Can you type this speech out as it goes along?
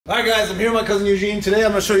Alright guys, I'm here with my cousin Eugene. Today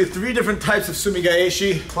I'm going to show you 3 different types of Sumi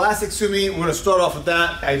Gaeshi. Classic Sumi, we're going to start off with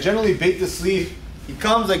that. I generally bait the sleeve. He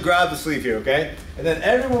comes, I grab the sleeve here, okay? And then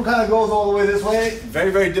everyone kind of goes all the way this way.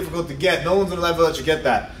 Very, very difficult to get. No one's going to ever let you get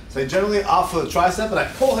that. So I generally opt for the tricep, and I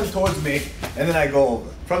pull him towards me, and then I go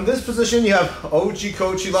over. From this position, you have Ochi,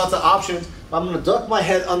 Kochi, lots of options. I'm going to duck my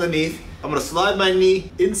head underneath. I'm going to slide my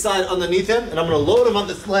knee inside underneath him, and I'm going to load him on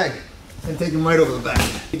this leg and take him right over the back.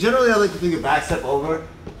 Generally, I like to do a back step over,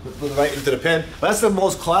 with right into the pin. That's the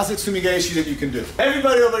most classic Sumi Gaeshi that you can do.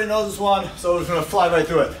 Everybody already knows this one, so we're just going to fly right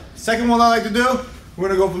through it. Second one I like to do, we're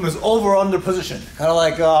going to go from this over-under position. Kind of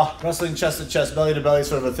like wrestling chest to chest, belly to belly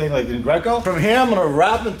sort of a thing like in Greco. From here, I'm going to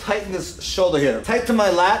wrap and tighten this shoulder here. Tight to my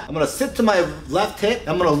lat. I'm going to sit to my left hip.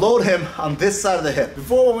 I'm going to load him on this side of the hip.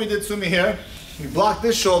 Before when we did Sumi here, we blocked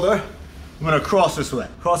this shoulder. I'm going to cross this way,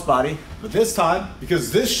 cross body. But this time,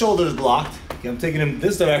 because this shoulder is blocked, okay, I'm taking him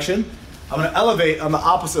this direction, I'm going to elevate on the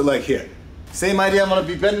opposite leg here. Same idea, I'm going to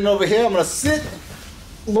be bending over here. I'm going to sit,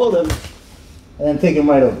 load him, and then take him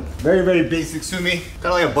right over. Very, very basic Sumi. Kind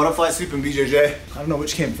of like a butterfly sweep in BJJ. I don't know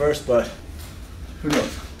which came first, but who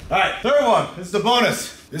knows. All right, third one, this is the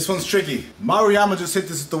bonus. This one's tricky. Maruyama just hit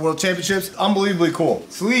this at the World Championships. Unbelievably cool.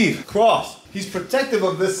 Sleeve, cross. He's protective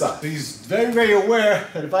of this side. So he's very, very aware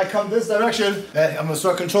that if I come this direction, I'm gonna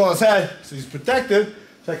start controlling his head. So he's protective.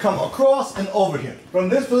 So I come across and over here. From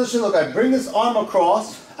this position, look, I bring this arm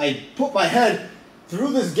across. I put my head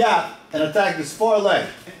through this gap and attack this far leg.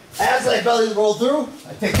 As I belly roll through,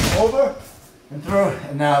 I take it over and through,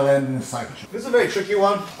 and now I land in the side control. This is a very tricky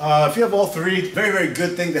one. If you have all 3, very, very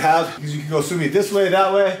good thing to have, because you can go Sumi this way,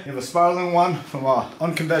 that way. You have a spiraling one from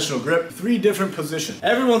unconventional grip. 3 different positions.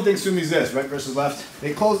 Everyone thinks Sumi's this, right versus left.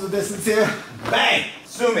 They close the distance here, bang,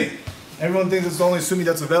 Sumi. Everyone thinks it's the only Sumi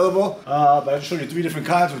that's available, but I just showed you 3 different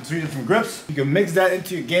kinds with 3 different grips. You can mix that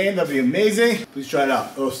into your game, that'd be amazing. Please try it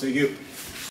out. Oh, thank you.